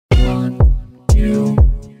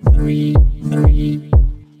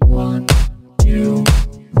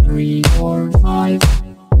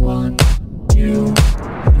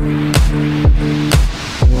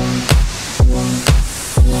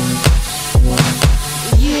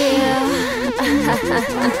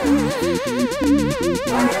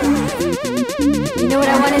You know what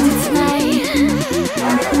I wanna do tonight?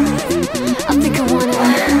 I think I wanna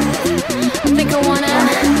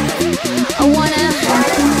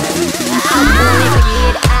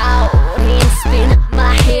get out and spin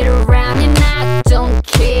my head around, and I don't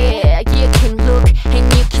care. You can look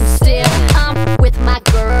and you can stare. I'm with my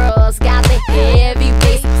girls, got the heavy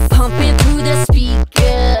bass pumping through the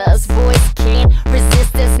speakers. Boys can't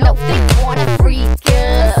resist us, no, they wanna freak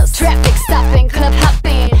us. Traffic stopping, club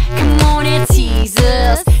hopping, come on and tease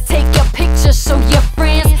us. Take your picture, show your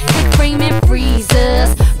friends, take frame and freeze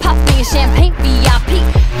us. Popping champagne VIP,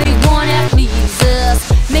 they wanna please us.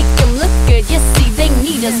 Make them look good, you see they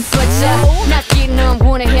need us. But you're not getting on,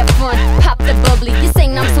 wanna have fun. Pop the bubbly, you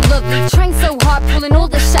saying I'm so lovely. Trying so hard, pulling all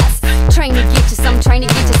the shots. Trying to get you some,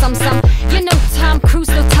 some. You know Tom Cruise,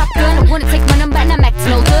 no Top Gun. I wanna take my number and I'm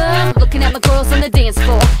acting all good. Looking at my girls on the dance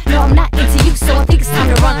floor. No, I'm not into you, so I think it's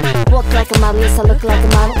time to run. Walk like a model, yes, I look like a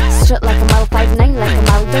model. Strut like a model, 5'9" like a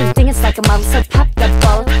model. Don't think it's like a model, so pop that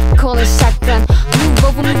ball. Call it shotgun, move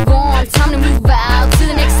over, move on. Time to move out to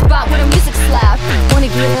the next spot where the music's loud. Wanna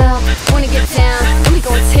get up, wanna get down, and we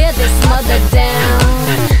gon' tear this mother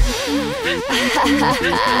down.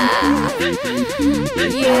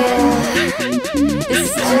 Yeah, this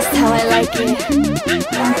is just how I like it.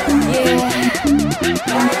 Yeah,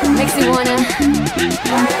 makes me wanna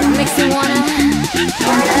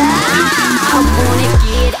I wanna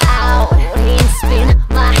get out and spin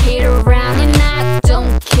my head around, and I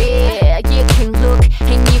don't care. You can look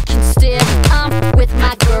and you can stare. I'm with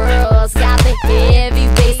my girls, got the heavy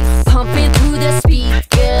bass pumping through the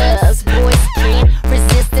speakers. Boys can't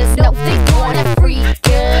resist us, no, they wanna freak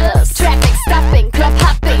us. Traffic stopping, club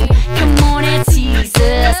hopping, come on and tease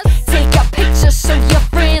us. Take a picture, show your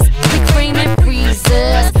friends, big frame and freeze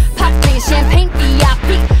us. Popping champagne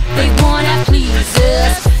VIP, they wanna please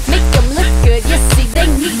us. Make them look good, you see they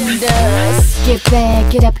need us. Get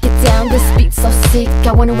back, get up, get down, this beat's so sick.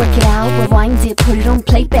 I wanna work it out, rewind it, put it on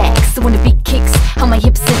playback. So when the beat kicks, how my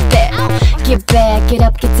hips hit that. Get back, get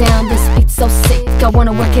up, get down, this beat's so sick. I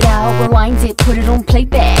wanna work it out, rewind it, put it on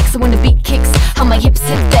playback. So when the beat kicks, how my hips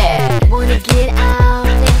hit that. Wanna get out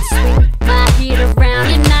and swing my head around,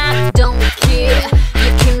 and I don't care.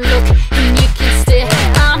 You can look and you can stare.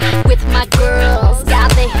 I'm with my girls, got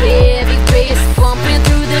the heavy bass bumping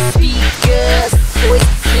through the speakers. Boys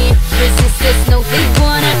can't resist us, no, they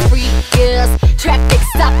wanna freak us. Traffic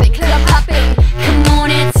stopping, club hopping, come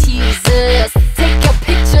on and tease us. Take a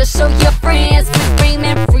picture, show your friends, quick frame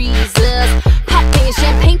and freeze us. Popping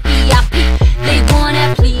champagne VIP, they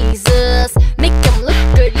wanna please us. Make them look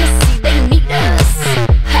good, you see they need us.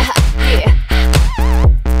 Yeah.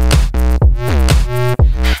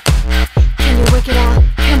 Can you work it out?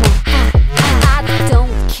 Come on, I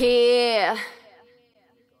don't care.